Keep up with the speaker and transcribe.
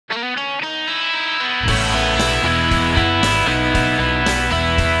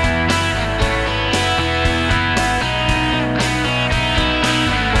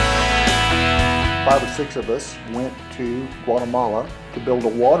6 of us went to Guatemala to build a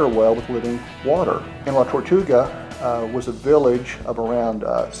water well with living water. In La Tortuga was a village of around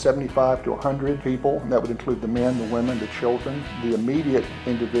 75 to 100 people, and that would include the men, the women, the children. The immediate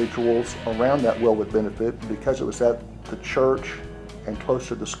individuals around that well would benefit because it was at the church and close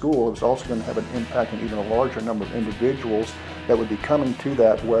to the school. It was also going to have an impact on even a larger number of individuals that would be coming to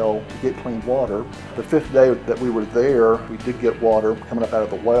that well to get clean water. The 5th day that we were there, we did get water coming up out of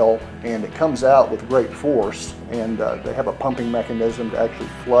the well, and it comes out with great force, and they have a pumping mechanism to actually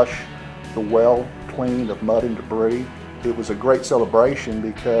flush the well clean of mud and debris. It was a great celebration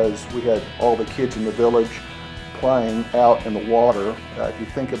because we had all the kids in the village playing out in the water. If you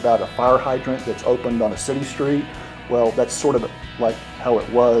think about a fire hydrant that's opened on a city street, well, that's sort of like how it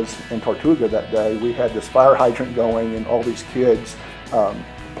was in Tortuga that day. We had this fire hydrant going and all these kids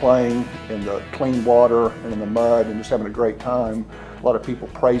playing in the clean water and in the mud and just having a great time. A lot of people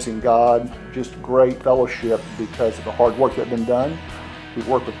praising God, just great fellowship because of the hard work that had been done. We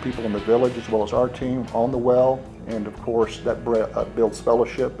worked with people in the village as well as our team on the well, and of course that builds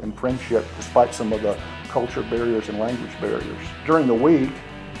fellowship and friendship despite some of the culture barriers and language barriers. During the week,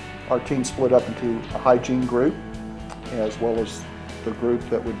 our team split up into a hygiene group as well as the group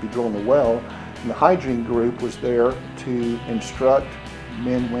that would be drilling the well. And the hygiene group was there to instruct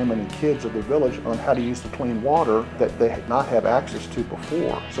men, women, and kids of the village on how to use the clean water that they had not had access to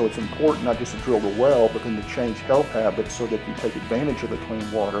before. So it's important not just to drill the well, but then to change health habits so that you take advantage of the clean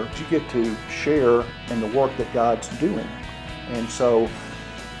water. You get to share in the work that God's doing. And so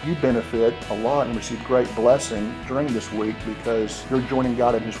you benefit a lot and receive great blessing during this week because you're joining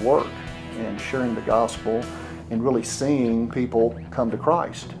God in His work and sharing the gospel and really seeing people come to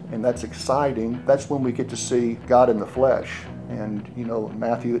Christ. And that's exciting. That's when we get to see God in the flesh. And you know,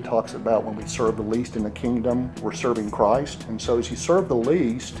 Matthew, it talks about when we serve the least in the kingdom, we're serving Christ. And so as you serve the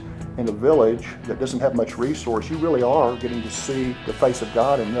least in a village that doesn't have much resource, you really are getting to see the face of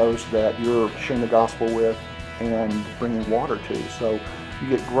God in those that you're sharing the gospel with and bringing water to. So you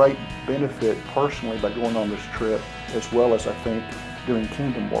get great benefit personally by going on this trip, as well as I think doing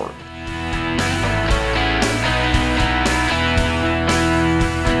kingdom work.